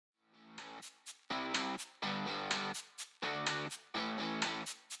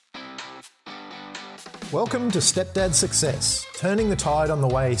Welcome to Stepdad Success, turning the tide on the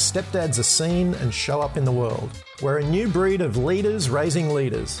way stepdads are seen and show up in the world. We're a new breed of leaders raising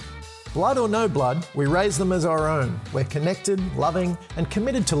leaders. Blood or no blood, we raise them as our own. We're connected, loving, and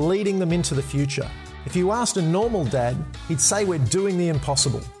committed to leading them into the future. If you asked a normal dad, he'd say we're doing the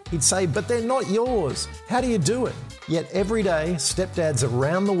impossible. He'd say, but they're not yours. How do you do it? Yet every day, stepdads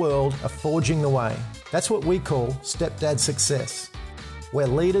around the world are forging the way. That's what we call Stepdad Success. We're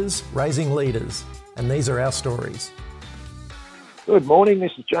leaders raising leaders. And these are our stories. Good morning,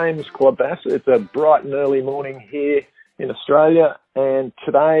 this is James Quabass. It's a bright and early morning here in Australia, and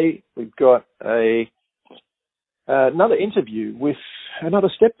today we've got another interview with another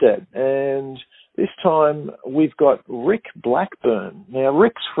stepdad, and this time we've got Rick Blackburn. Now,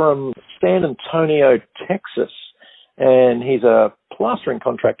 Rick's from San Antonio, Texas, and he's a plastering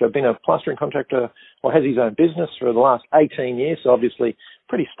contractor. Been a plastering contractor, or has his own business for the last 18 years, so obviously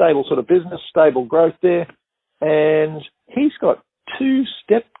pretty stable sort of business, stable growth there. And he's got 2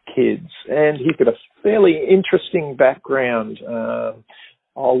 stepkids, and he's got a fairly interesting background.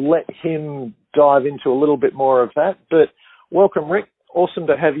 I'll let him dive into a little bit more of that. But welcome, Rick. Awesome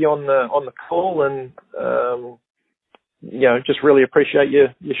to have you on the call, and just really appreciate you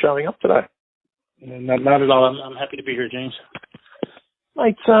showing up today. Not at all. I'm happy to be here, James.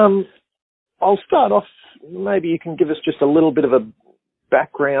 Mate, I'll start off. Maybe you can give us just a little bit of a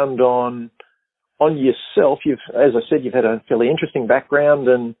background on yourself. As I said, you've had a fairly interesting background,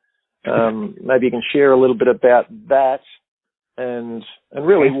 and maybe you can share a little bit about that, and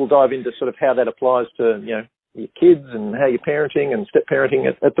really we'll dive into sort of how that applies to your kids and how you're parenting and step parenting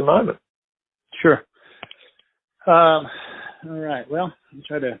at the moment. Sure. All right. Well, I'll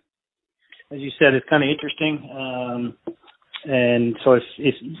try to. As you said, it's kind of interesting, and so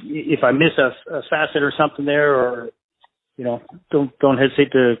if I miss a facet or something there, or don't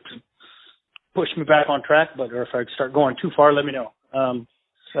hesitate to push me back on track. Or if I start going too far, let me know.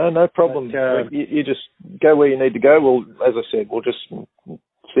 No problem. But, you just go where you need to go. Well, as I said, we'll just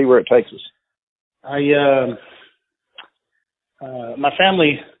see where it takes us. My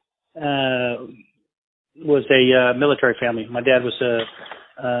family was a military family. My dad was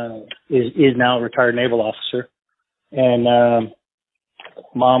is now a retired naval officer, and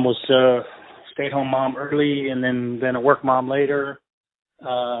mom was a stay-at-home mom early, and then a work mom later.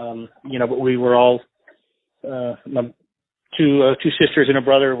 But we were all my two sisters and a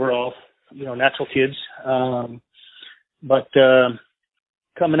brother were all natural kids. But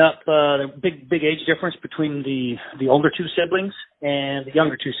coming up, big age difference between the older 2 siblings and the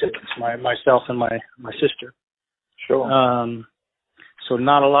younger 2 siblings, myself and my sister. Sure. So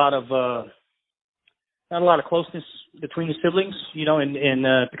not a lot of closeness between the siblings, and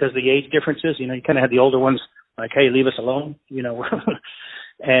because of the age differences, you kind of had the older ones like, hey, leave us alone,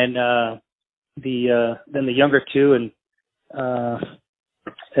 and then the younger 2 and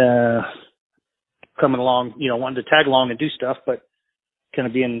coming along, wanting to tag along and do stuff, but kind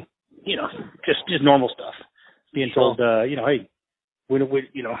of being, just normal stuff, being told, hey, we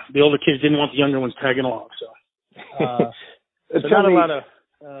the older kids didn't want the younger ones tagging along, so. So not a lot of.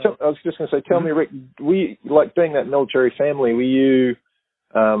 I was just going to say, tell me, Rick, like being that military family, were you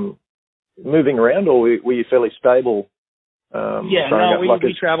moving around, or were you fairly stable?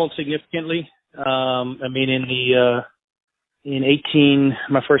 We traveled significantly. In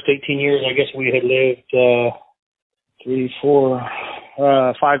my first 18 years, I guess we had lived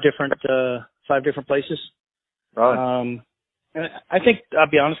 5 different places. Right. And I think, I'll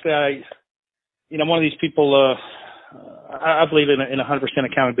be honest with you, I'm one of these people. I believe in 100%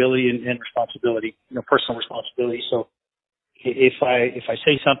 accountability and responsibility, personal responsibility. So if I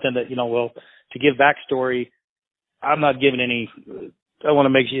say something that, to give backstory, I'm not giving any, I want to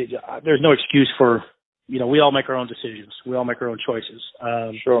make you, there's no excuse for, we all make our own decisions. We all make our own choices.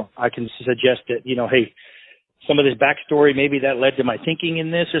 Sure. I can suggest that, hey, some of this backstory, maybe that led to my thinking in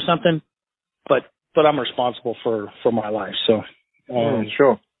this or something, but I'm responsible for my life. So,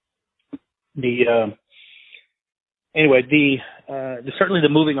 sure. Anyway, certainly the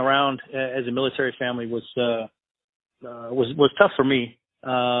moving around as a military family was tough for me.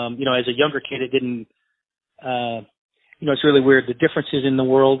 As a younger kid, it didn't. It's really weird, the differences in the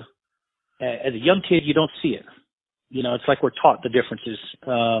world. As a young kid, you don't see it. It's like we're taught the differences.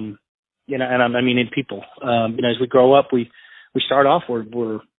 And I mean in people. As we grow up, we start off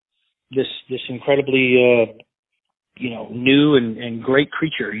we're this incredibly new and great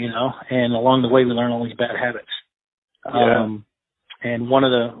creature, and along the way we learn all these bad habits. Yeah. And one of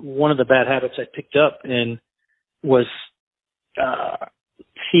the bad habits I picked up and was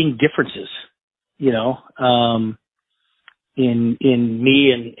seeing differences, in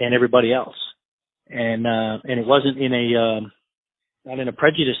me and everybody else. and it wasn't in a not in a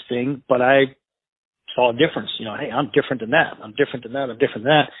prejudice thing, but I saw a difference. You know, hey, I'm different than that. I'm different than that. I'm different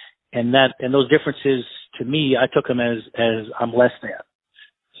than that. And those differences, to me, I took them as I'm less than.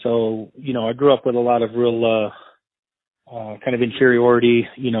 So, you know, I grew up with a lot of real kind of inferiority,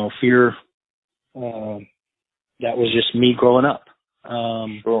 you know, fear. That was just me growing up.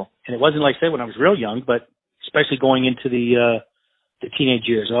 Sure. And it wasn't like, say, when I was real young, but especially going into the teenage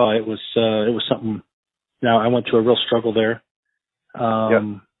years. It was something. Now, I went through a real struggle there.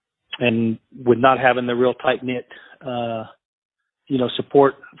 Yep. And with not having the real tight knit, you know,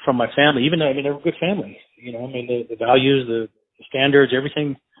 support from my family, even though, I mean, they were a good family, you know, I mean, the values, the standards,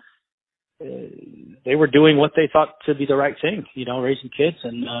 everything, they were doing what they thought to be the right thing, you know, raising kids.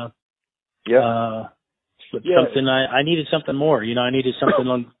 And, but something, I needed something more, you know, I needed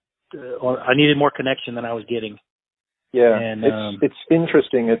something or I needed more connection than I was getting. Yeah. And, it's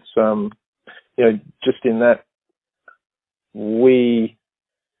interesting. It's, you know, just in that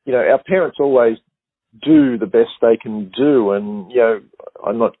you know, our parents always do the best they can do. And, you know,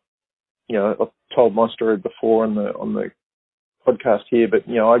 I'm not, you know, I've told my story before on the podcast here, but,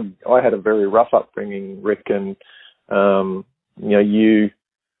 you know, I had a very rough upbringing, Rick, and, you know, you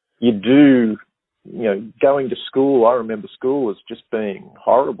do, you know, going to school, I remember school as just being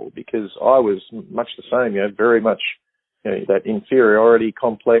horrible because I was much the same, you know, very much, you know, that inferiority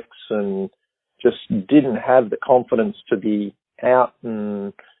complex and just didn't have the confidence to be out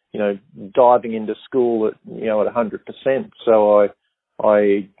and, you know, diving into school at, you know, at 100%. So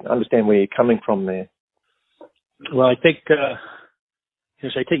I understand where you're coming from there. Well, I think,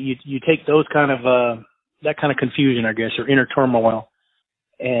 you take those kind of, that kind of confusion, I guess, or inner turmoil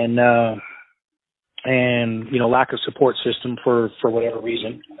and, you know, lack of support system for whatever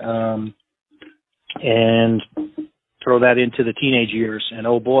reason. And throw that into the teenage years and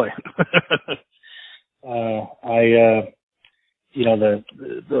oh boy, you know,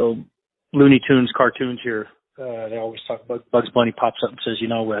 the Looney Tunes cartoons here, they always talk about Bugs Bunny pops up and says, you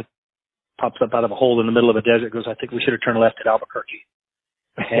know, pops up out of a hole in the middle of a desert, goes, I think we should have turned left at Albuquerque.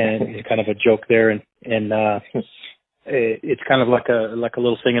 And it's kind of a joke there. And it's kind of like a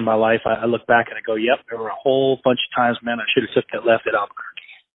little thing in my life. I look back and I go, yep, there were a whole bunch of times, man, I should have took that left at Albuquerque.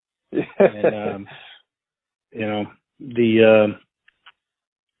 And, you know,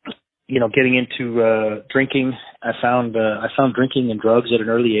 you know, getting into drinking, I found drinking and drugs at an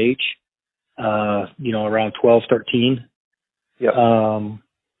early age, you know, around 12, 13. Yep.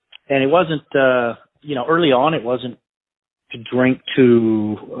 And it wasn't, you know, early on, it wasn't to drink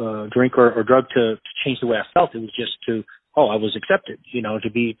or drug to change the way I felt. It was just I was accepted, you know, to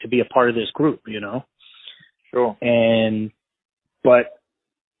be a part of this group, you know. Sure. But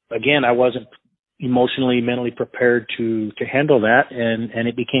again, I wasn't emotionally, mentally prepared to handle that. And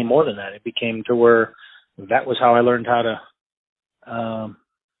it became more than that. It became to where that was how I learned how to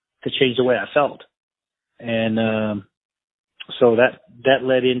change the way I felt. And, so that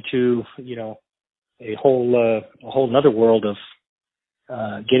led into, you know, a whole another world of,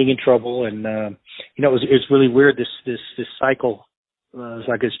 getting in trouble. And, you know, it's really weird. This cycle, it's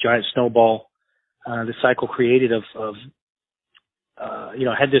like this giant snowball, the cycle created of, you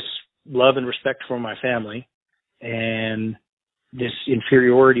know, I had this love and respect for my family and this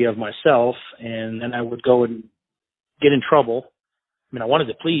inferiority of myself. And then I would go and get in trouble. I mean, I wanted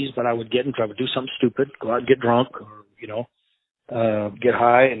to please, but I would get in trouble, do something stupid, go out and get drunk or, you know, get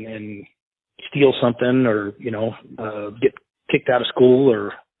high and steal something or, you know, get kicked out of school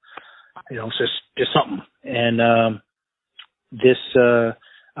or, you know, just something. And,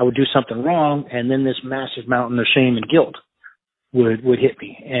 I would do something wrong and then this massive mountain of shame and guilt would hit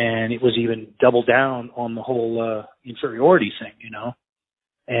me. And it was even double down on the whole, inferiority thing, you know.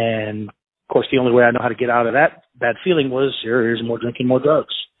 And of course, the only way I know how to get out of that bad feeling was here's more drinking, more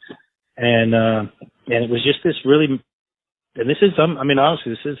drugs. And it was just this really, and this is, I mean,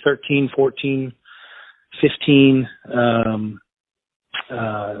 honestly, this is 13, 14, 15.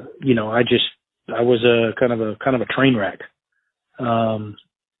 You know, I was a kind of a train wreck.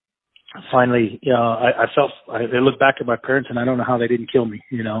 Finally, you know, I look back at my parents and I don't know how they didn't kill me,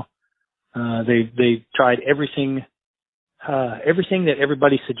 you know. They tried everything that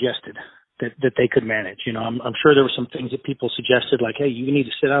everybody suggested that they could manage. You know, I'm sure there were some things that people suggested like, hey, you need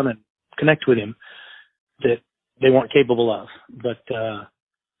to sit down and connect with him that they weren't capable of, but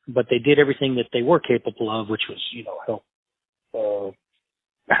they did everything that they were capable of, which was, you know, help,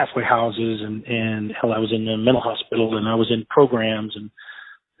 halfway houses and hell, I was in the mental hospital and I was in programs and,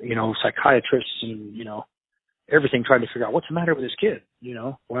 you know, psychiatrists and, you know, everything trying to figure out what's the matter with this kid, you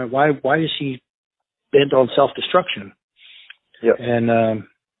know, why is he bent on self-destruction? Yeah. And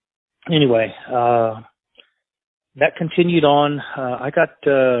anyway, that continued on. I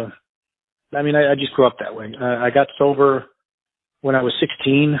just grew up that way. I got sober when I was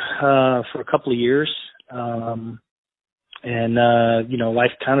 16 for a couple of years.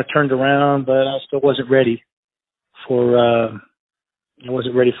 Life kind of turned around, but I still wasn't ready for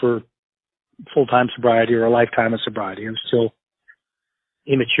full-time sobriety or a lifetime of sobriety. I was still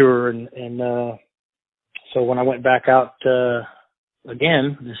immature. So when I went back out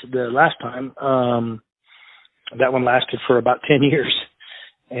again, the last time, that one lasted for about 10 years.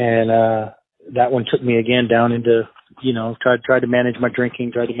 And that one took me again down into, tried to manage my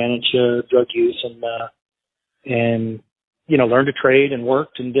drinking, tried to manage drug use and learned to trade and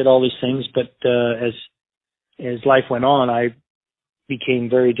worked and did all these things. But as life went on, I became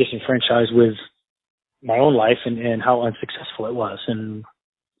very disenfranchised with my own life and how unsuccessful it was. And,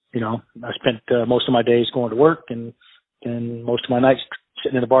 I spent most of my days going to work and most of my nights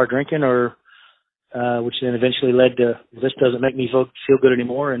sitting in a bar drinking which then eventually led to, this doesn't make me feel good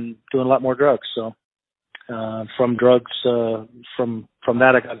anymore, and doing a lot more drugs. So, from drugs, from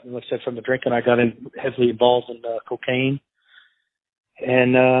that, like I said, from the drinking, I got heavily involved in cocaine.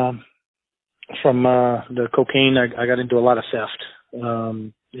 And, from, the cocaine, I got into a lot of theft,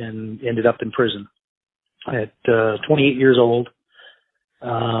 and ended up in prison at, 28 years old.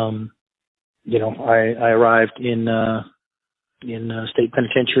 I arrived in state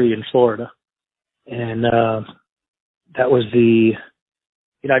penitentiary in Florida. And, that was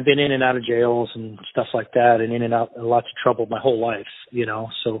I'd been in and out of jails and stuff like that, and in and out of lots of trouble my whole life,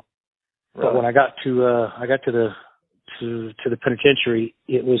 so, right. But when I got to the penitentiary,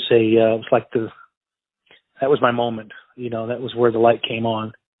 it was that was my moment, that was where the light came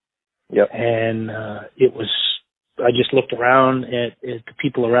on. Yep. And, I just looked around at the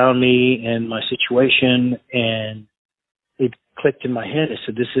people around me and my situation, and it clicked in my head. I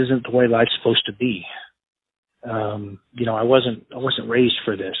said, this isn't the way life's supposed to be. I wasn't raised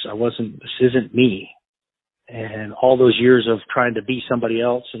for this. This isn't me. And all those years of trying to be somebody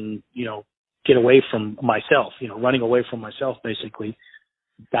else and, get away from myself, running away from myself basically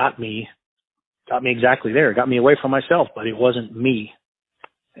got me exactly there. It got me away from myself, but it wasn't me.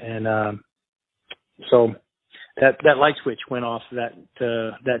 And, so that light switch went off that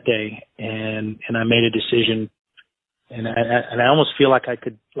day, and I made a decision. And I almost feel like I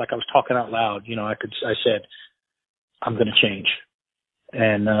was talking out loud. I said, I'm going to change.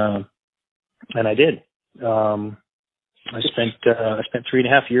 And I did. I spent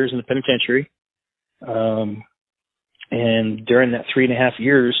 3.5 years in the penitentiary. And during that 3.5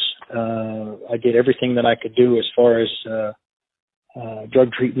 years, I did everything that I could do as far as,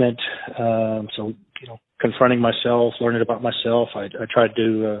 drug treatment. So, confronting myself, learning about myself. I started trying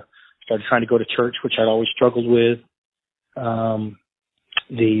to go to church, which I'd always struggled with.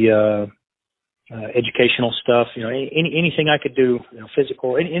 Educational stuff, anything I could do,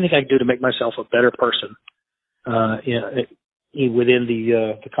 physical, anything I could do to make myself a better person, within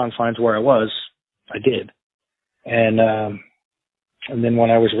the confines where I was, I did. And then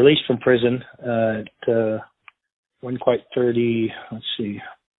when I was released from prison, wasn't quite 30, let's see,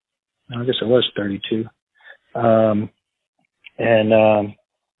 I guess I was 32. I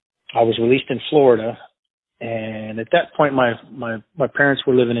was released in Florida. And at that point, my parents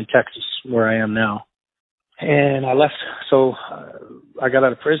were living in Texas, where I am now. And I left. So I got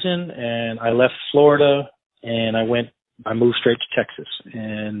out of prison and I left Florida, and I moved straight to Texas.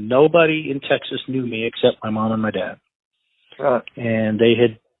 And nobody in Texas knew me except my mom and my dad. Right. And they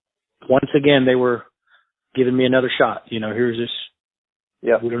were giving me another shot. Here's this.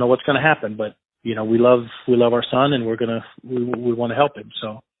 Yeah. We don't know what's going to happen, but we love our son, and we want to help him.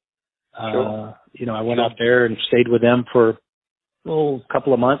 So. Sure. I went out there and stayed with them for a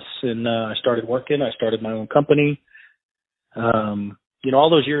couple of months, and I started working. I started my own company. All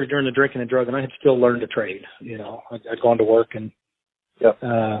those years during the drinking and drug, and I had still learned to trade. I'd gone to work and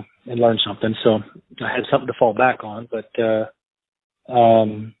learned something, so I had something to fall back on. But the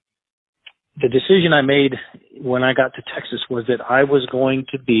decision I made when I got to Texas was that I was going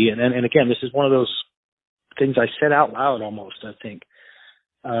to be, and again, this is one of those things I said out loud almost, I think.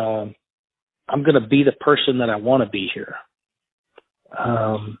 I'm going to be the person that I want to be here.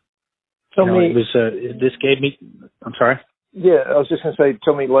 This gave me, I'm sorry. Yeah, I was just going to say,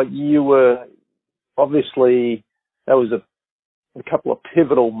 tell me, like, you were, obviously, that was a couple of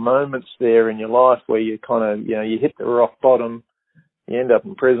pivotal moments there in your life where you kind of, you hit the rock bottom, you end up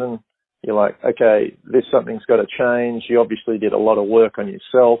in prison, you're like, okay, something's got to change. You obviously did a lot of work on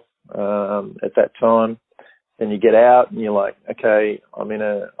yourself at that time. Then you get out and you're like, okay,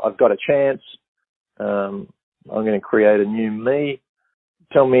 I've got a chance. I'm going to create a new me.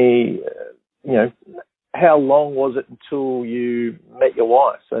 tell me, how long was it until you met your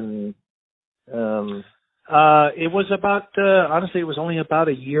wife? And it was about honestly, it was only about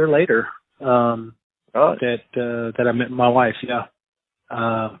a year later that I met my wife. Yeah,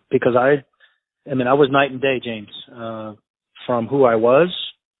 because I was night and day, James, from who I was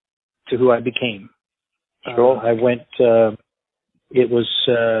to who I became. Sure. I went. It was.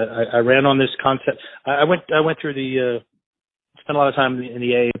 I ran on this concept. I went through the. Spent a lot of time in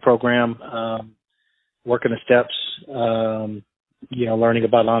the AA program, working the steps. Learning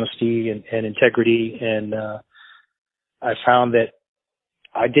about honesty and integrity, and I found that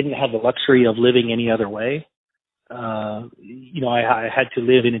I didn't have the luxury of living any other way. I had to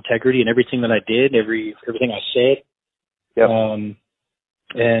live in integrity in everything that I did, everything I said. Yep.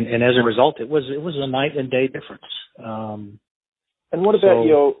 And as a result, it was a night and day difference. And what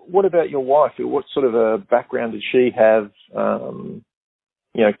about your wife? What sort of a background did she have?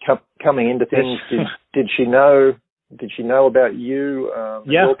 Coming into things, did she know about you,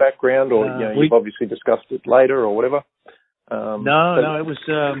 your background, or you've obviously discussed it later or whatever? No, it was.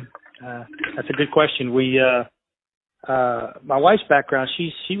 That's a good question. My wife's background.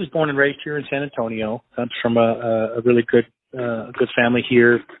 She was born and raised here in San Antonio. Comes from a really good family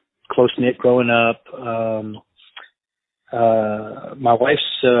here, close knit growing up. My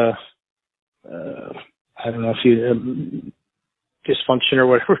wife's, I don't know if you dysfunction or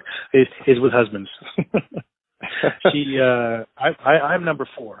whatever is with husbands. I'm number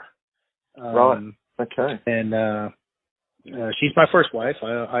 4. Right. Okay. And she's my first wife.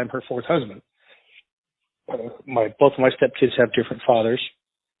 I'm her 4th husband. Both of my stepkids have different fathers.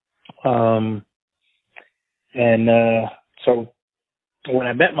 So when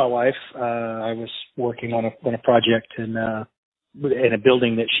I met my wife, I was working on a project in a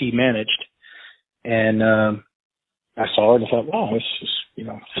building that she managed, and I saw her and I thought, wow,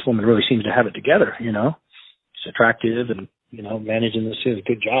 this woman really seems to have it together. She's attractive and managing this, doing a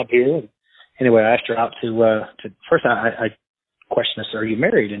good job here. And anyway, I asked her out to first. I questioned her, "Are you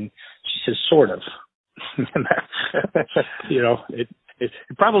married?" And she says, "Sort of." It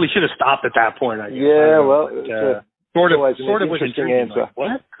probably should have stopped at that point. I guess. Yeah, well, sort of was interesting answer. Like,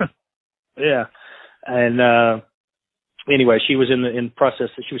 what? Yeah, and anyway, she was in the process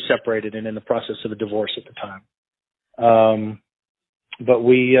that she was separated and in the process of a divorce at the time. But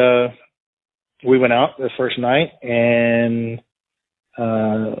we went out the first night, and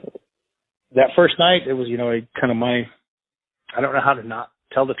that first night it was kind of I don't know how to not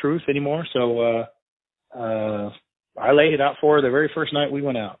tell the truth anymore. So I laid it out for her the very first night we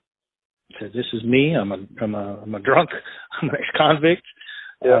went out. I said, "This is me. I'm a drunk. I'm an ex-convict.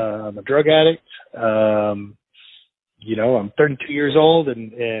 Yeah. I'm a drug addict. I'm 32 years old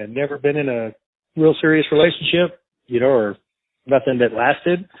and never been in a real serious relationship, or nothing that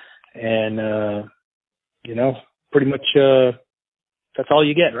lasted. And, pretty much that's all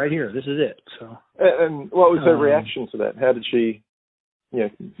you get right here. This is it." So. And what was her reaction to that? How did she?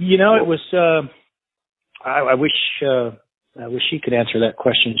 It was. I wish she could answer that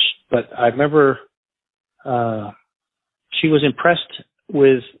question, but I remember she was impressed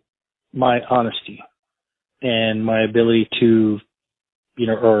with my honesty and my ability to,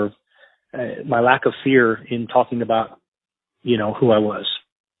 my lack of fear in talking about, who I was.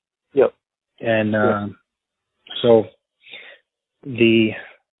 Yep. And so we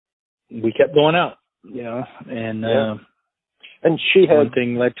kept going out, and and she had one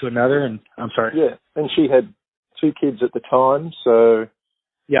thing led to another, and I'm sorry. Yeah, and she had 2 kids at the time. So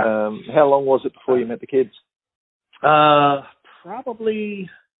yeah. How long was it before you met the kids? Probably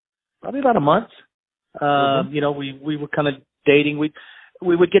about a month. We were kind of dating. We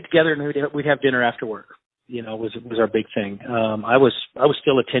would get together and we'd have dinner after work. Was our big thing. I was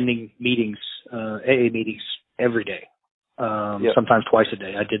still attending meetings, AA meetings every day. Sometimes twice a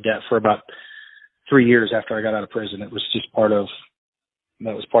day. I did that for about 3 years after I got out of prison. It was just part of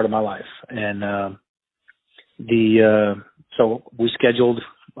my life. And so we scheduled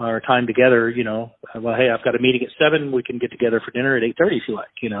our time together, well, hey, I've got a meeting at 7. We can get together for dinner at 8:30 if you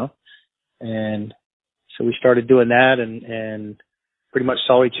like, And so we started doing that and pretty much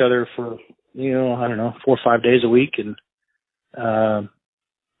saw each other for, 4 or 5 days a week. And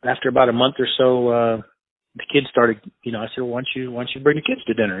after about a month or so, the kids started, I said, well, why don't you bring the kids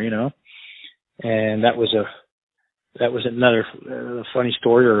to dinner, And that was another funny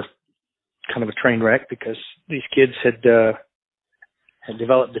story, or kind of a train wreck, because these kids had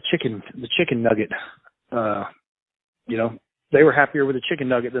developed the chicken nugget. They were happier with a chicken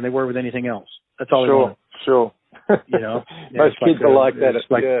nugget than they were with anything else. That's all they wanted. Sure. Yeah, most kids are like that.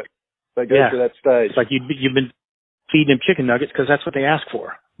 They go through that stage. It's like you've been feeding them chicken nuggets because that's what they ask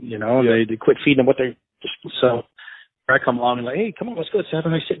for. You know, they quit feeding them what they so. I come along and like, hey, come on, let's go. Let's have a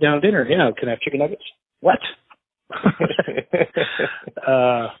nice sit down dinner. Yeah, can I have chicken nuggets? What?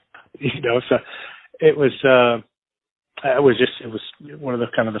 You know, so it was one of the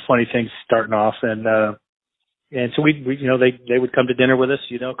kind of the funny things starting off, and so we you know they would come to dinner with us,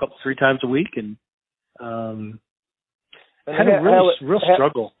 you know, 3 times a week, and had a real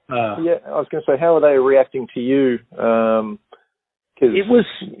struggle. Yeah, I was going to say, how are they reacting to you? It was,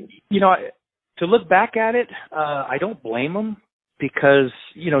 you know, to look back at it, I don't blame them because,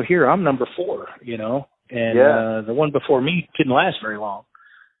 you know, here I'm number 4, you know, and the one before me didn't last very long.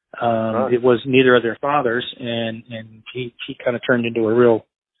 Right. It was neither of their fathers, and he kind of turned into a real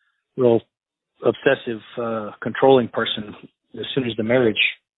obsessive, controlling person as soon as the marriage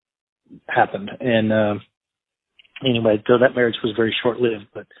happened. And anyway, so that marriage was very short-lived,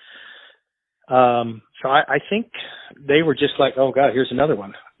 but so I think they were just like, oh God, here's another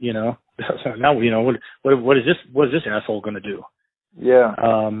one, you know. Now, you know, what is this asshole going to do? Yeah.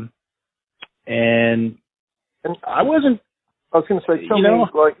 And I wasn't. I was going to say, tell me,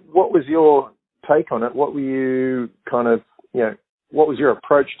 like, what was your take on it? What were you kind of, you know, what was your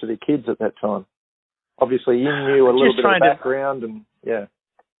approach to the kids at that time? Obviously, you knew a little bit of the background, and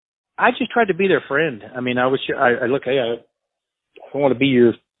I just tried to be their friend. I mean, I look, hey, I don't want to be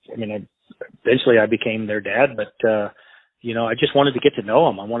your. I mean, eventually I became their dad, but you know, I just wanted to get to know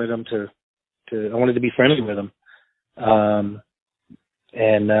them. I wanted them I wanted to be friendly with them.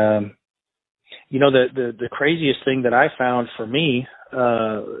 You know, the craziest thing that I found for me,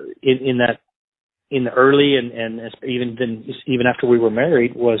 in the early and even after we were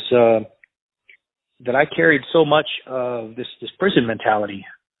married was, that I carried so much of this prison mentality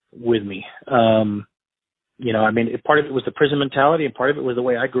with me. You know, I mean, part of it was the prison mentality, and part of it was the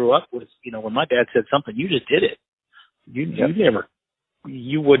way I grew up. Was, you know, when my dad said something, you just did it.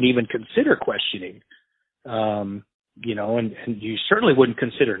 You wouldn't even consider questioning, you know, and you certainly wouldn't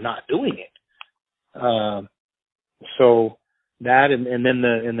consider not doing it. So that, and then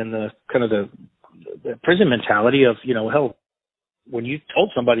the kind of the prison mentality of, you know, hell, when you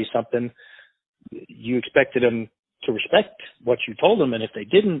told somebody something, you expected them to respect what you told them, and if they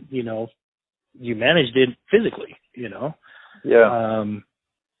didn't, you know, you managed it physically, you know. Yeah.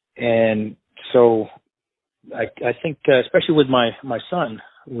 And so I think, especially with my son,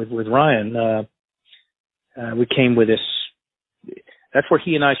 with Ryan, we came with this. That's where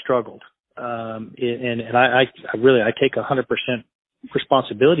he and I struggled, and I really take 100%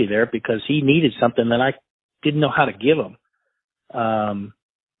 responsibility there, because he needed something that I didn't know how to give him.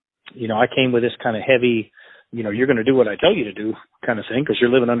 You know, I came with this kind of heavy, you know, you're going to do what I tell you to do kind of thing, because you're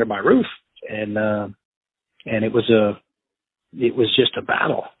living under my roof, and it was just a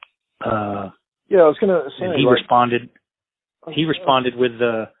battle. Yeah, I was going to say. And he responded with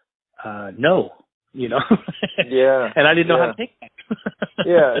no, you know. Yeah. And I didn't know how to take that.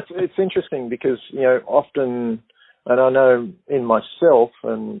 Yeah, it's interesting because, you know, often, and I know in myself,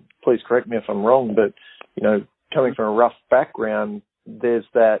 and please correct me if I'm wrong, but, you know, coming from a rough background, there's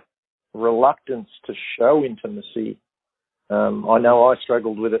that reluctance to show intimacy. I know I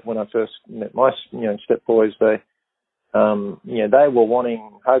struggled with it when I first met my, you know, stepboys. They, you know, they were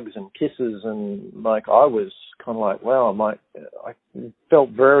wanting hugs and kisses, and like I was kind of like, wow, I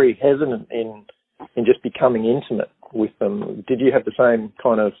felt very hesitant in just becoming intimate with them. Did you have the same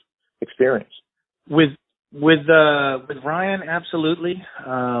kind of experience? With Ryan, absolutely.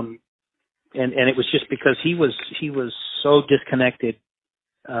 And it was just because he was so disconnected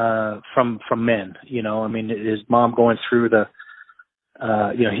from men, you know. I mean, his mom going through the,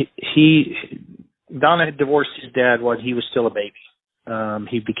 you know, Donna had divorced his dad when he was still a baby.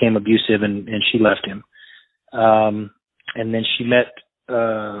 He became abusive, and she left him. And then she met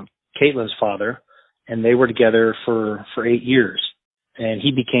Caitlin's father, and they were together for 8 years. And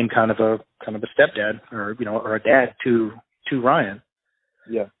he became kind of a stepdad, or, you know, or a dad to Ryan.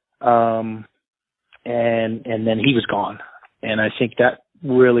 Yeah. And then he was gone, and I think that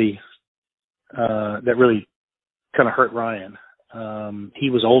really kind of hurt Ryan. He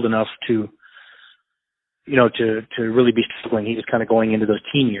was old enough to, you know, to really be struggling. He was kind of going into those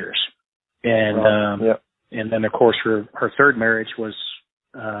teen years, and and then of course her third marriage was,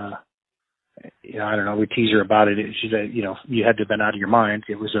 you know, I don't know. We tease her about it. She said, you know, you had to have been out of your mind.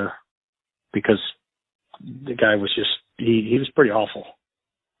 It was because the guy was just he was pretty awful.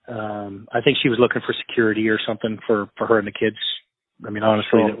 I think she was looking for security or something for her and the kids. I mean,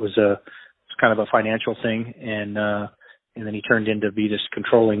 honestly, it was kind of a financial thing, and then he turned into be this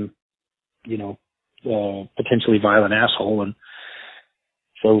controlling, you know, potentially violent asshole. And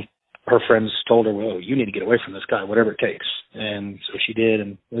so her friends told her, well, you need to get away from this guy, whatever it takes. And so she did,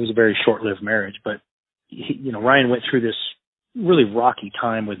 and it was a very short-lived marriage. But, Ryan went through this really rocky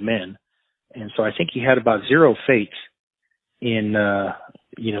time with men. And so I think he had about zero faith in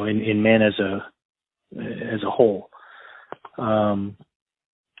men as a whole. And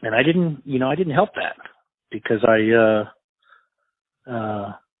I didn't help that because I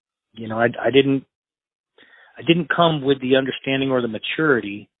didn't come with the understanding or the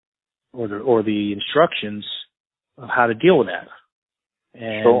maturity or the instructions of how to deal with that.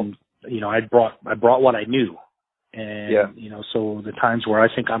 And, sure. I brought what I knew. And, so the times where I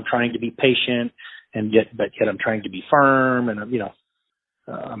think I'm trying to be patient but yet I'm trying to be firm and, I'm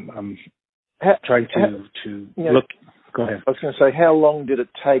trying to look. Go ahead. I was going to say, how long did it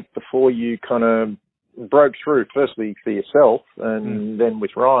take before you kind of broke through, firstly for yourself and then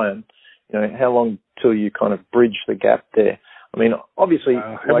with Ryan? How long till you kind of bridged the gap there? I mean, obviously,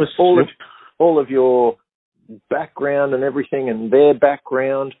 all of your background and everything and their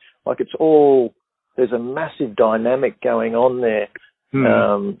background, it's all, there's a massive dynamic going on there.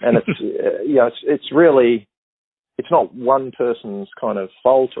 And it's, it's really, it's not one person's kind of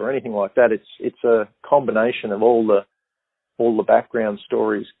fault or anything like that. It's a combination of all the background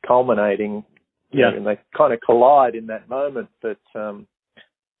stories culminating, and they kind of collide in that moment. But, I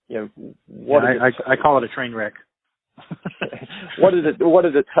call it a train wreck. What did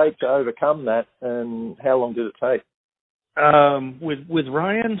it take to overcome that, and how long did it take? With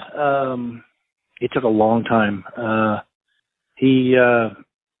Ryan, it took a long time.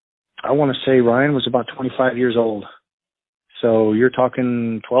 I want to say Ryan was about 25 years old. So you're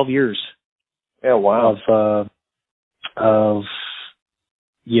talking 12 years. Yeah, wow. Of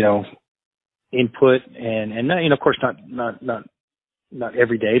input and of course not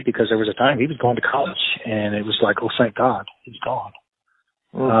every day, because there was a time he was going to college and it was like, oh, thank God he's gone.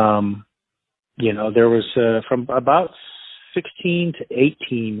 There was from about 16 to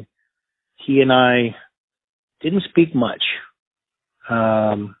 18, he and I didn't speak much.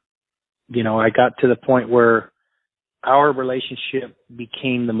 I got to the point where our relationship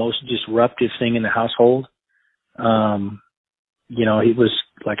became the most disruptive thing in the household. He was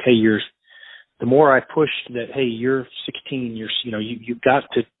like, hey, the more I pushed that, hey, you're 16, you have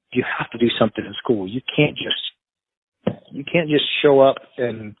to do something in school. You can't just show up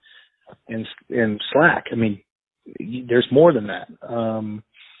and slack. I mean, there's more than that. What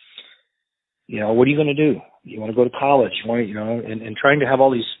are you going to do? You want to go to college? You want to, and trying to have all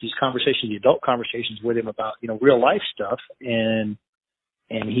these conversations, the adult conversations with him about, real life stuff. And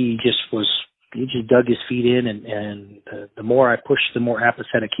he just dug his feet in, and the more I pushed, the more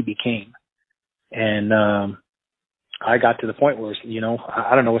apathetic he became. And I got to the point where,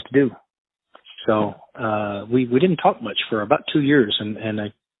 I don't know what to do. So we didn't talk much for about 2 years.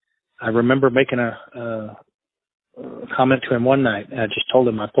 And I remember making a comment to him one night. I pulled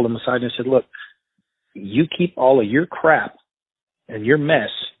him aside and I said, look, you keep all of your crap and your mess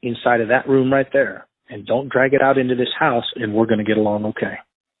inside of that room right there, and don't drag it out into this house, and we're going to get along okay.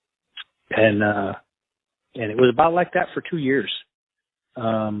 And it was about like that for 2 years.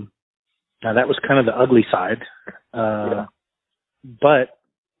 Now that was kind of the ugly side. But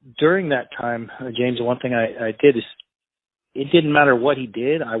during that time, James, the one thing I did is, it didn't matter what he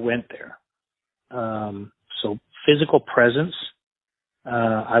did, I went there. So physical presence,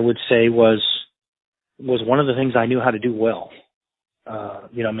 I would say was one of the things I knew how to do well.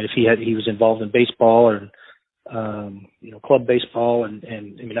 If he was involved in baseball or, club baseball and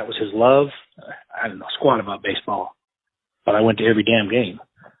that was his love. I didn't know squat about baseball, but I went to every damn game.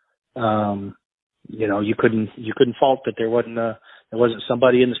 You couldn't fault that there wasn't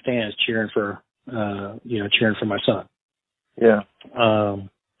somebody in the stands cheering for my son. Yeah.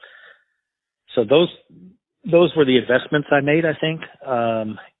 So those were the investments I made, I think,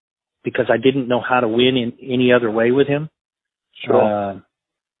 because I didn't know how to win in any other way with him. Sure.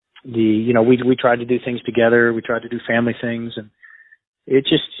 We tried to do things together. We tried to do family things, and it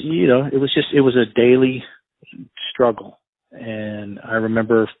just, it was a daily struggle. And I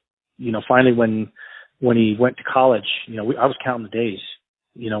remember, finally when he went to college, I was counting the days,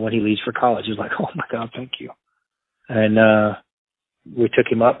 when he leaves for college. It was like, oh my God, thank you. And, we took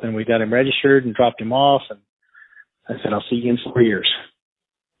him up and we got him registered and dropped him off. And I said, I'll see you in 4 years,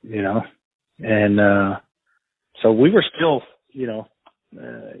 and, so we were still,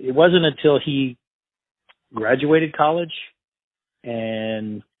 it wasn't until he graduated college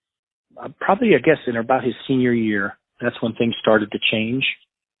and probably, I guess, in about his senior year, that's when things started to change.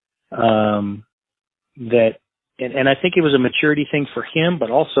 And I think it was a maturity thing for him,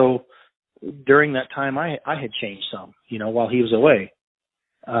 but also during that time, I had changed some, while he was away.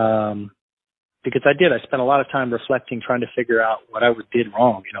 Because I spent a lot of time reflecting, trying to figure out what I did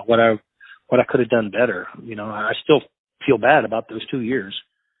wrong, what I could have done better. I still feel bad about those 2 years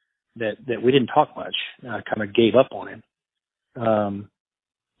that we didn't talk much. I kind of gave up on him.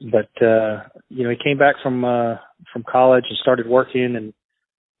 But he came back from college and started working, and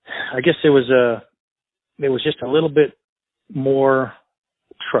I guess there was just a little bit more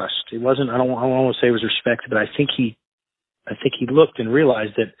trust. It wasn't, I don't want to say it was respect, but I think he looked and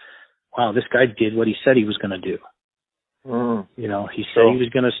realized that, wow, this guy did what he said he was going to do. He said he was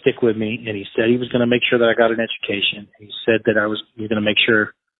going to stick with me, and he said he was going to make sure that I got an education. He said that he was going to make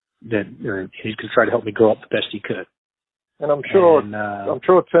sure that he could try to help me grow up the best he could. And I'm sure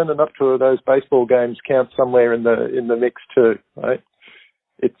turning up to those baseball games counts somewhere in the mix too, right?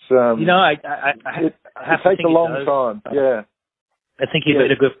 It's it takes a long time. Yeah, I think you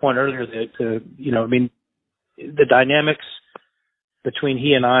made a good point earlier that the dynamics between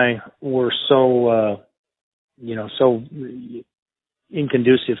he and I were so so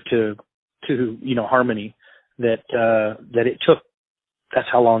inconducive to harmony that it took. That's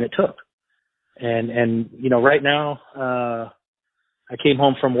how long it took. And right now, I came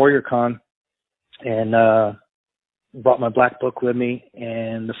home from WarriorCon and brought my black book with me,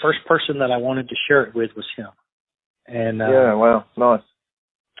 and the first person that I wanted to share it with was him. And wow, nice.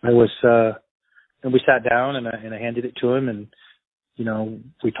 And we sat down and I handed it to him, and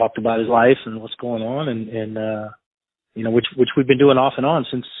we talked about his life and what's going on, and which we've been doing off and on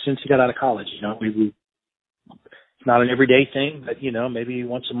since he got out of college. We it's not an everyday thing, but maybe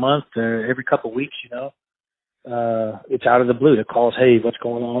once a month or every couple of weeks, it's out of the blue to call us, hey, what's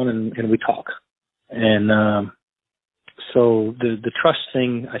going on, and we talk. And so the trust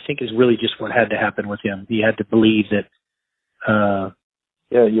thing, I think, is really just what had to happen with him. He had to believe that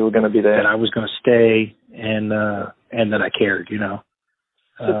you were going to be there, that I was going to stay, and that I cared.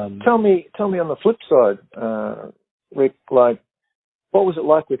 So tell me on the flip side, Rick, what was it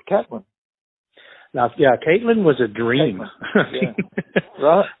like with Caitlin? Now, Caitlin was a dream. Yeah.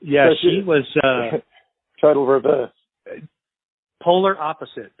 Right? Yeah, so she was total reverse. Polar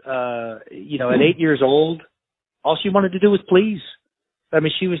opposite. At 8 years old, all she wanted to do was please. I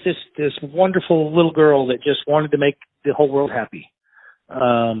mean, she was this wonderful little girl that just wanted to make the whole world happy.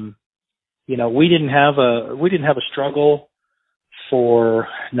 We didn't have a struggle for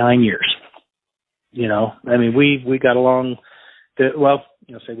 9 years. I mean, we got along.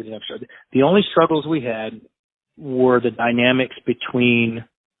 Say we didn't have struggle. The only struggles we had were the dynamics between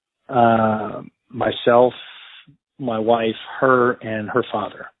myself, my wife, her, and her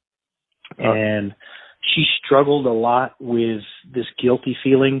father. And she struggled a lot with this guilty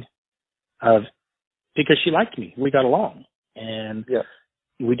feeling because she liked me. We got along, and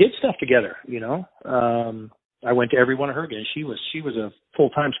we did stuff together. I went to every one of her games. She was a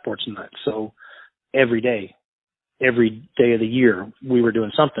full-time sports nut, so every day of the year we were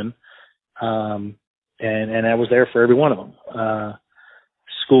doing something, and I was there for every one of them.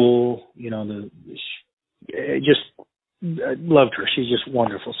 School, I loved her. She's just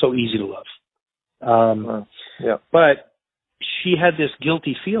wonderful, so easy to love. But she had this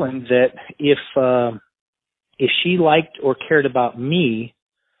guilty feeling that if she liked or cared about me,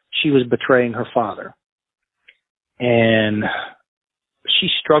 she was betraying her father, and she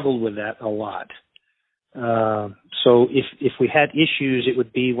struggled with that a lot. So if we had issues, it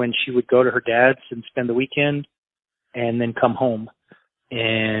would be when she would go to her dad's and spend the weekend and then come home.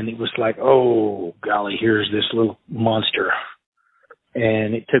 And it was like, oh, golly, here's this little monster.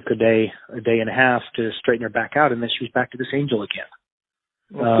 And it took a day and a half to straighten her back out, and then she was back to this angel again.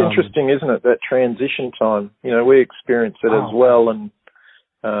 It's interesting, isn't it, that transition time? We experience it as well. And,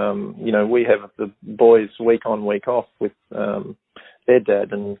 we have the boys week on, week off with their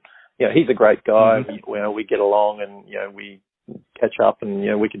dad. And, he's a great guy. Mm-hmm. We get along, and, we catch up,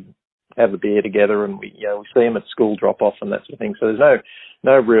 and, we could have a beer together, and we see him at school drop off and that sort of thing. So there's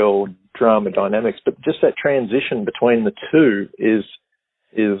no real drama dynamics, but just that transition between the two is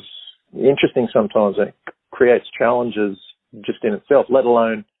interesting sometimes. It creates challenges just in itself, let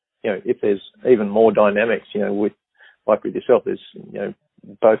alone, if there's even more dynamics, with yourself, there's,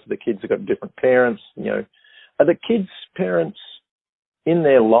 both of the kids have got different parents, are the kids' parents in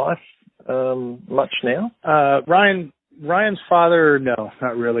their life much now? Ryan's father, no,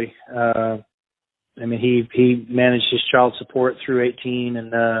 not really. I mean, he managed his child support through 18,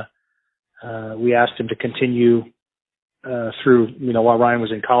 and we asked him to continue through, while Ryan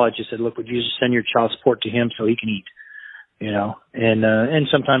was in college. He said, look, would you just send your child support to him so he can eat, and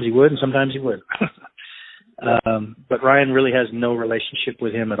sometimes he would and sometimes he wouldn't. But Ryan really has no relationship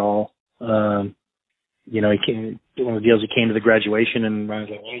with him at all. he came, one of the deals, he came to the graduation, and I was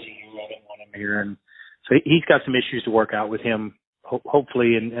like, why is he here? I don't want him here. And so he's got some issues to work out with him,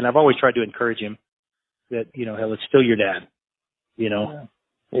 hopefully. And I've always tried to encourage him that, hell, it's still your dad, Yeah.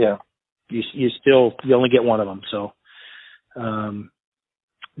 You only get one of them. So,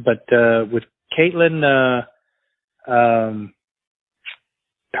 but with Caitlin,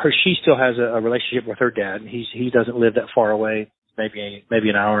 she still has a relationship with her dad. He doesn't live that far away, maybe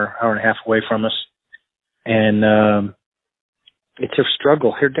an hour and a half away from us. And it's a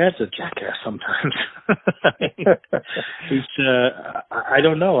struggle. Her dad's a jackass sometimes. I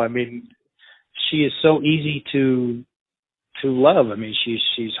don't know. I mean, she is so easy to love. I mean,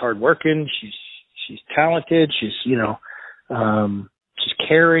 she's hardworking. She's talented. She's she's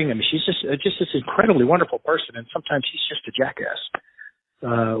caring. I mean, she's just this incredibly wonderful person. And sometimes she's just a jackass.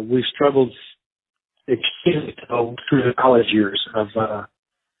 We've struggled extremely through the college years of,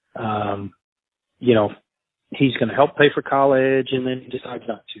 he's going to help pay for college, and then he decides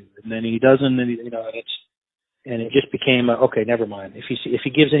not to, and then he doesn't, and and it just became okay, never mind. If he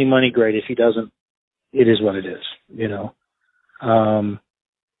gives any money, great. If he doesn't, it is what it is,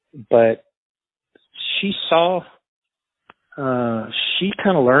 But she saw, she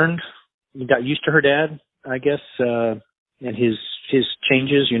kind of learned, got used to her dad, I guess, and his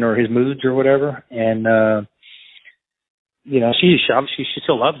changes, or his moods or whatever, and she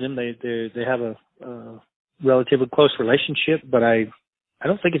still loves him. They have a relatively close relationship, but I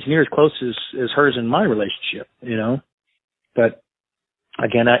don't think it's near as close as hers and my relationship, But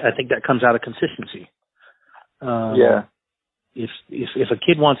again, I think that comes out of consistency. Yeah. If a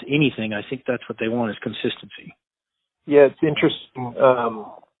kid wants anything, I think that's what they want is consistency. Yeah, it's interesting.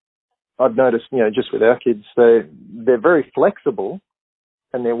 I've noticed, just with our kids, they're very flexible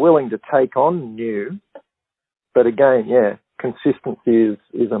and they're willing to take on new. But again, yeah, consistency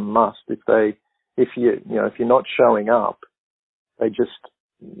is a must. If you're not showing up, they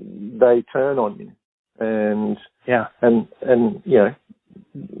turn on you, and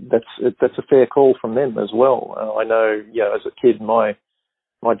that's a fair call from them as well. I know, as a kid, my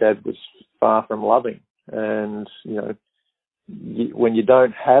dad was far from loving, and when you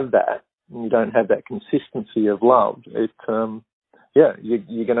don't have that, and you don't have that consistency of love, you're going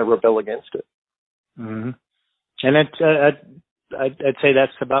to rebel against it. Mm-hmm. And I'd say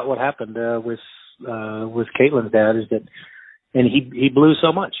that's about what happened with Caitlin's dad, is that, and he blew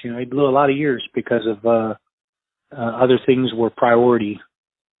so much, he blew a lot of years because of other things were priority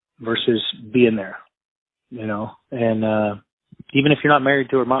versus being there, and even if you're not married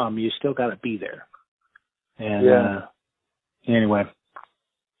to her mom, you still got to be there. And anyway,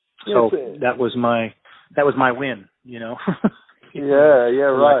 so that was my win, Yeah, for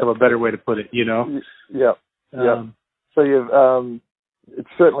right. lack of a better way to put it, Yeah. Yeah. So you've it's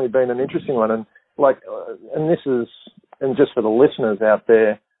certainly been an interesting one, and and just for the listeners out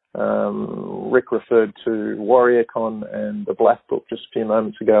there, Rick referred to WarriorCon and the Black Book just a few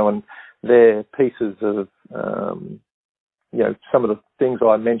moments ago, and they're pieces of some of the things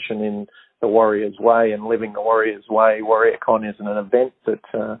I mentioned in the Warrior's Way and Living the Warrior's Way. WarriorCon is an event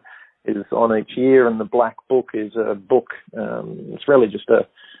that is on each year, and the Black Book is a book. It's really just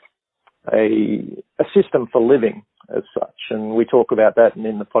a system for living as such, and we talk about that. And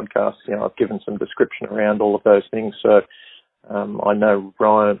in the podcast, I've given some description around all of those things. So I know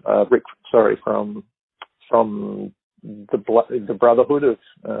Rick, from the Brotherhood of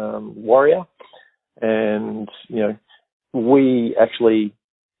Warrior, and we actually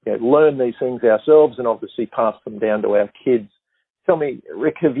learn these things ourselves, and obviously pass them down to our kids. Tell me,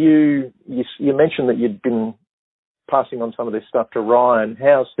 Rick, have you mentioned that you'd been passing on some of this stuff to Ryan?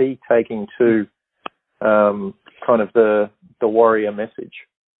 How's he taking to kind of the warrior message?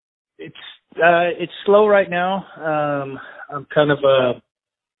 It's slow right now. I'm kind of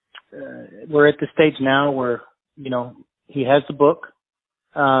we're at the stage now where he has the book,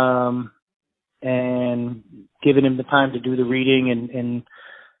 and giving him the time to do the reading,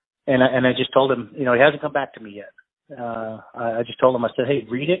 and I just told him, he hasn't come back to me yet. I just told him, I said, hey,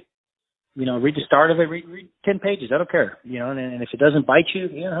 read it. Read the start of it, read 10 pages. I don't care, and if it doesn't bite you,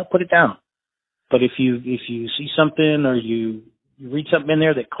 put it down. But if you see something or you read something in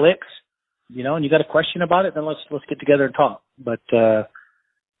there that clicks, and you got a question about it, then let's get together and talk. But,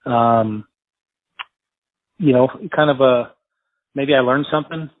 kind of maybe I learned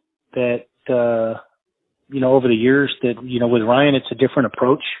something that, over the years that, with Ryan, it's a different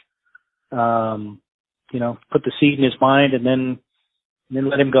approach. Put the seed in his mind and then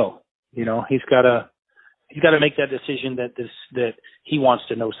let him go. He's got to make that decision that he wants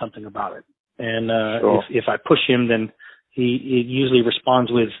to know something about it. And, sure. if I push him, then he usually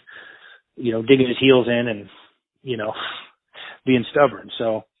responds with, digging his heels in and, being stubborn.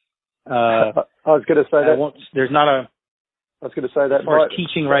 So, I was going to say that. There's not a. I was going to say that. As far as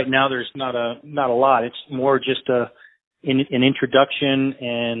teaching right now, there's not a lot. It's more just an introduction,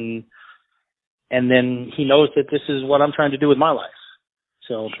 and then he knows that this is what I'm trying to do with my life.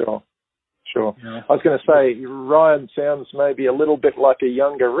 So sure. I was going to say Ryan sounds maybe a little bit like a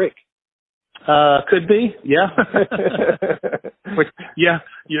younger Rick. Could be, yeah. But, yeah,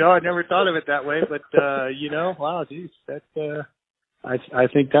 I never thought of it that way, but wow, geez, that I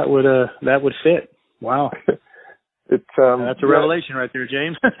think that would fit. Wow. It's that's a revelation right there,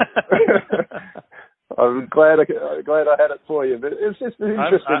 James. I'm glad I had it for you, but it's just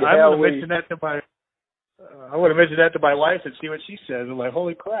interesting I would have mentioned that to my wife and see what she says. I'm like,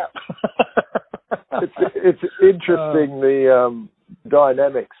 holy crap. it's interesting the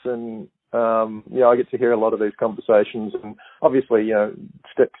dynamics, and I get to hear a lot of these conversations, and obviously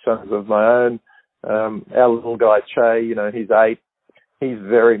stepsons of my own. Our little guy Che, he's 8. He's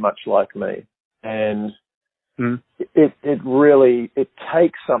very much like me, and it really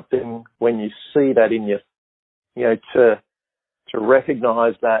takes something when you see that in you, to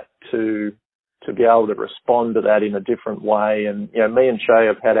recognise that, to be able to respond to that in a different way. And me and Che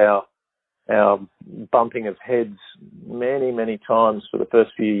have had our bumping of heads many, many times for the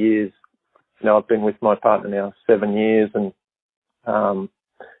first few years. I've been with my partner now 7 years, and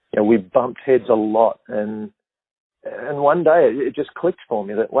we've bumped heads a lot. And one day it just clicked for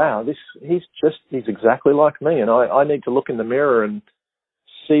me that, wow, he's exactly like me, and I need to look in the mirror and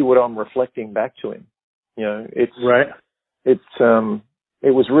see what I'm reflecting back to him. It's right. It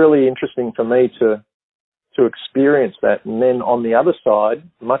was really interesting for me to experience that. And then on the other side,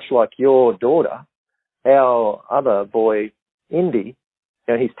 much like your daughter, our other boy, Indy,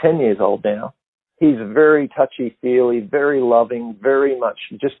 he's 10 years old now. He's very touchy-feely, very loving, very much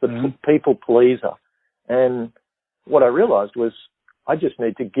just the people pleaser. And what I realized was I just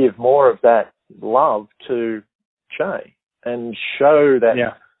need to give more of that love to Che and show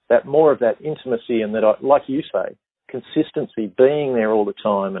that more of that intimacy, and that, like you say, consistency, being there all the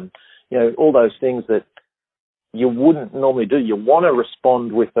time, and all those things that you wouldn't normally do. You want to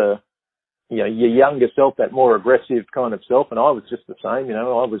respond with your younger self, that more aggressive kind of self, and I was just the same. I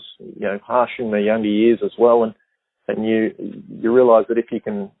was harsh in my younger years as well, and you realise that if you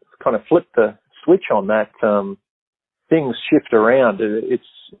can kind of flip the switch on that, things shift around.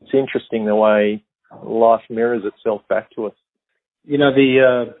 It's interesting the way life mirrors itself back to us.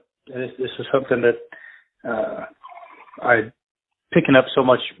 This is something that I'm picking up so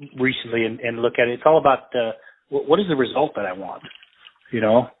much recently, and look at it. It's all about what is the result that I want.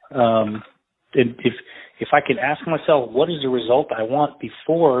 And if I can ask myself what is the result I want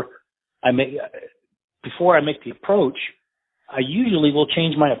before I make the approach, I usually will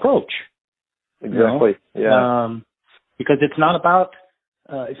change my approach. Exactly. Yeah. Because it's not about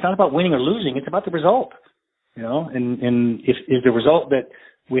winning or losing. It's about the result. And if is the result that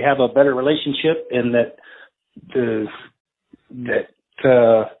we have a better relationship, and that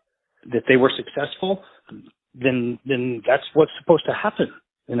that they were successful, then that's what's supposed to happen.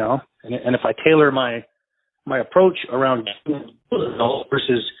 And if I tailor my approach around result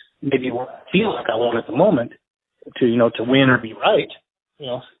versus maybe what I feel like I want at the moment to win or be right,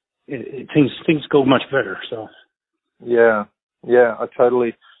 things go much better. So yeah, I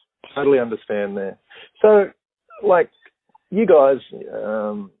totally understand there. So, like, you guys,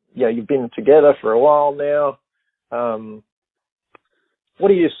 you've been together for a while now. What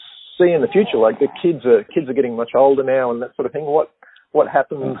do you see in the future? Like, the kids are getting much older now, and that sort of thing. What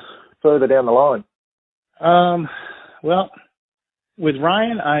happens further down the line? Well, with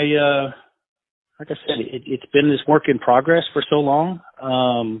Ryan, like I said, it's been this work in progress for so long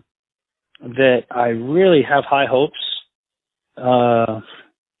that I really have high hopes. I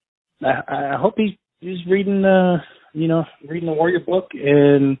hope he's reading the Warrior book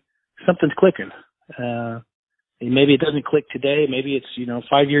and something's clicking. Maybe it doesn't click today. Maybe it's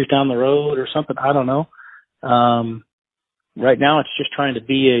 5 years down the road or something. I don't know. Right now, it's just trying to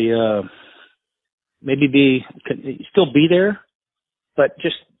be still be there, but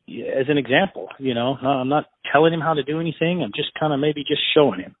just as an example. I'm not telling him how to do anything. I'm just kind of maybe just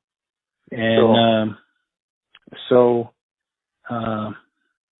showing him. And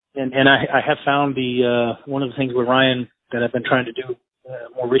and I have found one of the things with Ryan that I've been trying to do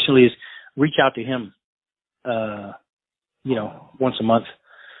more recently is reach out to him, once a month,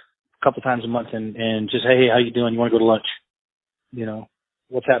 a couple times a month, and just, hey, how you doing? You want to go to lunch?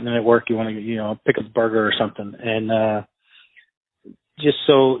 What's happening at work? You want to, pick up a burger or something? And just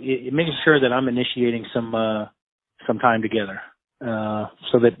so making sure that I'm initiating some time together,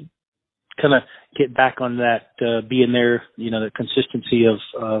 so that kind of get back on that, being there, the consistency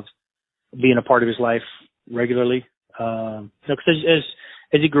of being a part of his life regularly. Because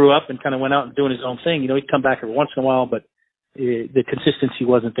as he grew up and kind of went out and doing his own thing, he'd come back every once in a while, but the consistency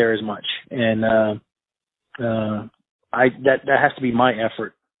wasn't there as much. And that has to be my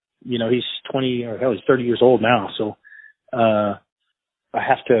effort. He's 30 years old now, so I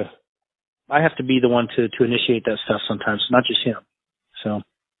have to be the one to initiate that stuff sometimes, not just him. So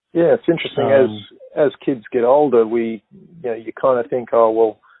yeah, it's interesting. As kids get older, you kind of think, oh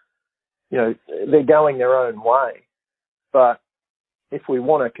well, they're going their own way. But if we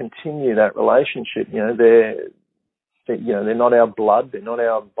want to continue that relationship, they're not our blood, they're not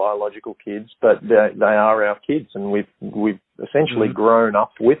our biological kids, but they are our kids, and we've essentially grown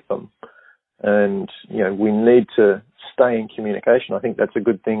up with them. And we need to stay in communication. I think that's a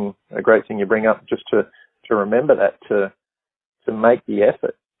good thing, a great thing you bring up, just to remember that, to make the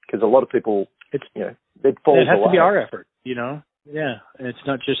effort, because a lot of people, it falls away. It has to be our effort, Yeah, it's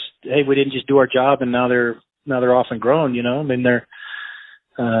not just, hey, we didn't just do our job and now they're off and grown, I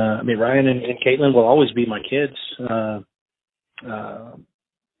mean, Ryan and Caitlin will always be my kids.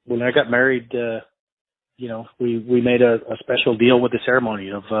 When I got married, we made a special deal with the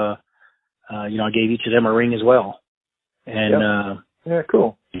ceremony of, I gave each of them a ring as well. And, yeah,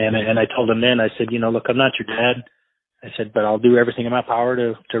 cool. And I told them then, I said, look, I'm not your dad. I said, but I'll do everything in my power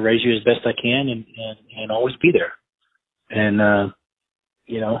to raise you as best I can and always be there. And,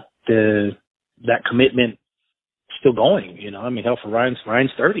 that commitment still going, hell, for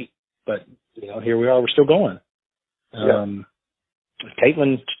Ryan's 30, but, here we are, we're still going.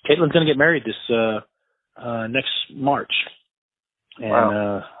 Caitlin's going to get married this, next March.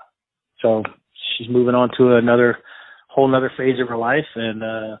 And, so she's moving on to whole another phase of her life, and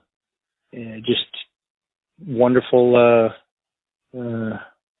just wonderful,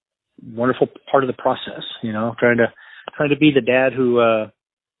 wonderful part of the process, trying to be the dad who,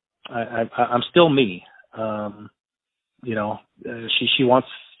 I'm still me. She's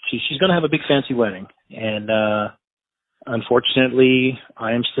going to have a big fancy wedding, and unfortunately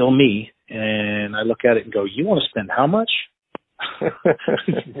I am still me, and I look at it and go, you want to spend how much?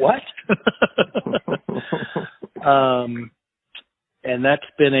 What? And that's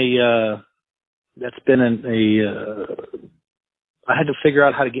been I had to figure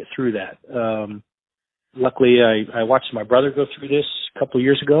out how to get through that. Luckily I watched my brother go through this a couple of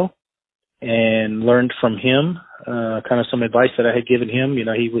years ago and learned from him, kind of some advice that I had given him.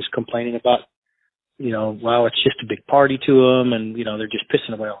 He was complaining about, wow, it's just a big party to them, and, they're just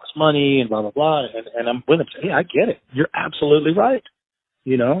pissing away all this money and blah, blah, blah. And I'm with him saying, hey, I get it. You're absolutely right.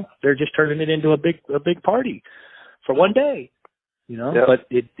 They're just turning it into a big party for one day, but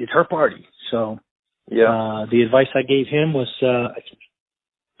it's her party. So, the advice I gave him was,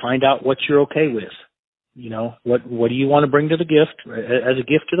 find out what you're okay with. What do you want to bring to the gift as a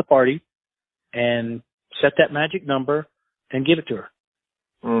gift to the party, and set that magic number and give it to her.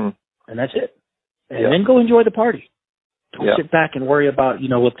 And that's it. And then go enjoy the party. Don't sit back and worry about,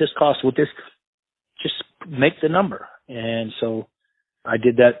 what this costs, just make the number. And so I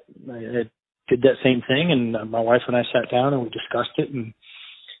did that. I did that same thing, and my wife and I sat down and we discussed it, and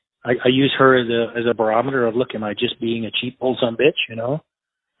I use her as a barometer of, look, am I just being a cheap old son bitch,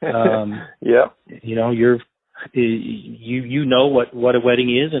 you're you know what a wedding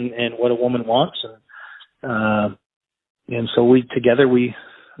is and what a woman wants, and so we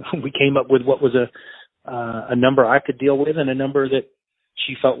came up with what was a number I could deal with and a number that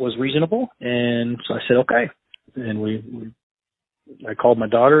she felt was reasonable, and so I said okay, and I called my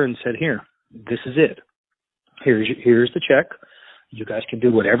daughter and said, here, this is it. Here's the check. You guys can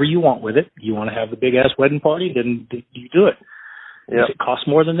do whatever you want with it. You want to have the big ass wedding party, then you do it. If it costs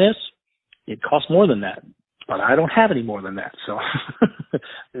more than this, it costs more than that. But I don't have any more than that. So,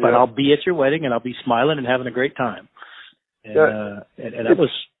 but I'll be at your wedding and I'll be smiling and having a great time. And that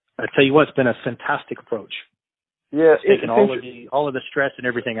was, I tell you what, it's been a fantastic approach. Yeah, it's taken all of the stress and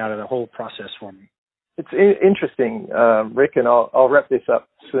everything out of the whole process for me. It's interesting, Rick, and I'll wrap this up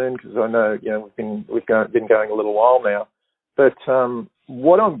soon because I know we've been going a little while now. But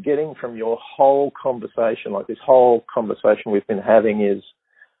what I'm getting from your whole conversation, like this whole conversation we've been having, is,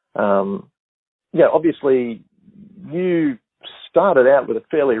 obviously you started out with a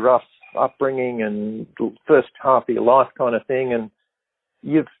fairly rough upbringing and first half of your life kind of thing, and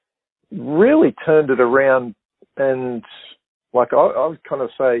you've really turned it around. And like I would kind of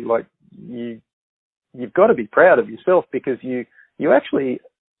say, like you've got to be proud of yourself, because you actually,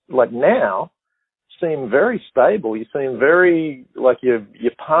 like, now seem very stable. You seem very like you're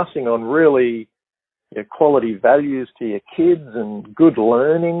passing on really quality values to your kids and good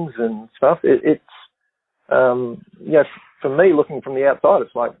learnings and stuff. It's for me, looking from the outside,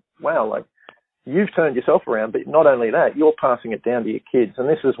 it's like, wow, like you've turned yourself around, but not only that, you're passing it down to your kids. And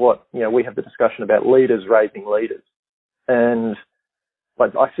this is what, we have the discussion about leaders raising leaders. And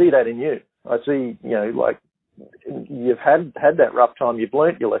like, I see that in you. I see, like you've had that rough time. You've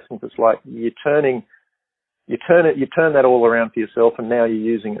learnt your lessons. It's like you turn that all around for yourself, and now you're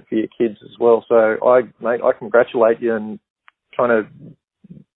using it for your kids as well. So I congratulate you and kind of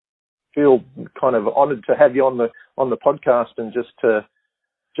feel kind of honoured to have you on the podcast, and just to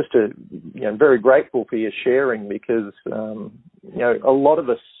very grateful for your sharing, because a lot of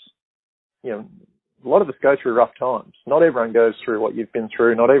us go through rough times. Not everyone goes through what you've been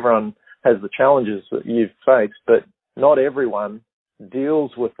through. Not everyone has the challenges that you've faced, but not everyone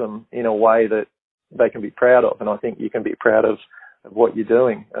deals with them in a way that they can be proud of. And I think you can be proud of what you're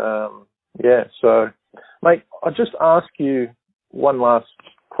doing. So, mate, I'll just ask you one last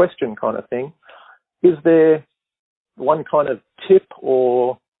question kind of thing. Is there one kind of tip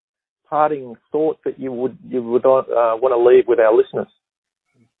or parting thought that you would want to leave with our listeners?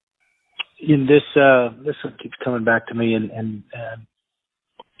 In this one keeps coming back to me, and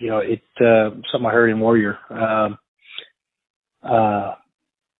it's something I heard in Warrior.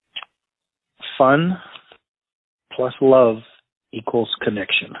 Fun plus love equals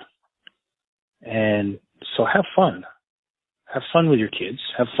connection. And so have fun. Have fun with your kids.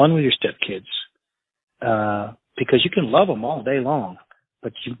 Have fun with your stepkids. Because you can love them all day long,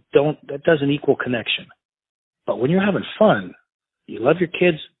 but that doesn't equal connection. But when you're having fun, you love your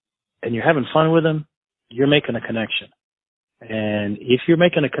kids and you're having fun with them, you're making a connection. And if you're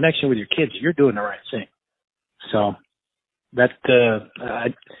making a connection with your kids, you're doing the right thing. So that,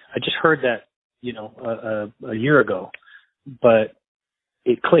 I just heard that, a year ago, but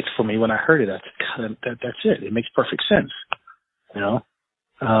it clicked for me when I heard it. That's it. It makes perfect sense.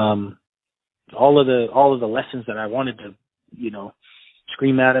 All of the lessons that I wanted to,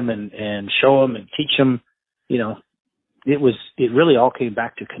 scream at them and show them and teach them, it really all came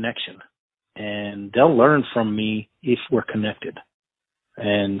back to connection, and they'll learn from me if we're connected.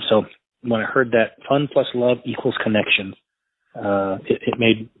 And so when I heard that fun plus love equals connection, it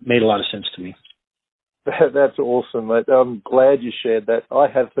made a lot of sense to me. That's awesome, mate. I'm glad you shared that. I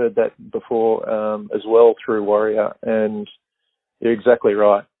have heard that before as well through Warrior, and you're exactly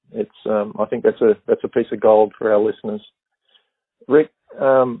right. It's I think that's a piece of gold for our listeners. Rick,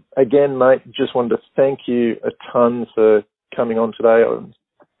 again, mate, just wanted to thank you a ton for coming on today.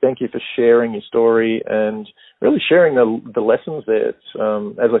 Thank you for sharing your story and really sharing the lessons there. It's,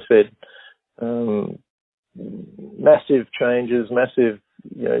 as I said, massive changes, massive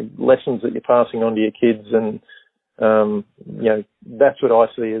lessons that you're passing on to your kids, and that's what I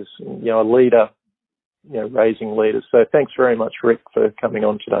see as a leader, raising leaders. So thanks very much, Rick, for coming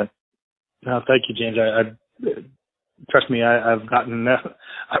on today. No, thank you, James. I trust me, I've gotten a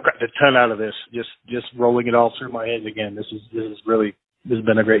ton out of this. Just rolling it all through my head again. This has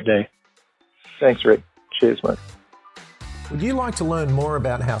been a great day. Thanks, Rick. Cheers, mate. Would you like to learn more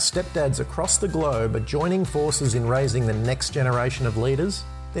about how stepdads across the globe are joining forces in raising the next generation of leaders?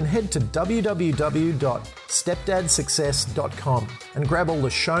 Then head to www.stepdadsuccess.com and grab all the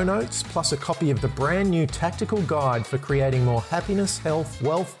show notes plus a copy of the brand new tactical guide for creating more happiness, health,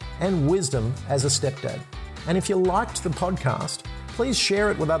 wealth, and wisdom as a stepdad. And if you liked the podcast, please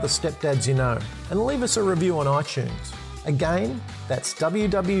share it with other stepdads you know and leave us a review on iTunes. Again, that's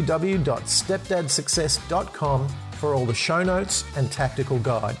www.stepdadsuccess.com for all the show notes and tactical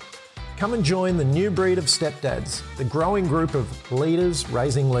guide. Come and join the new breed of stepdads, the growing group of leaders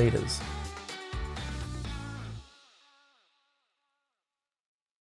raising leaders.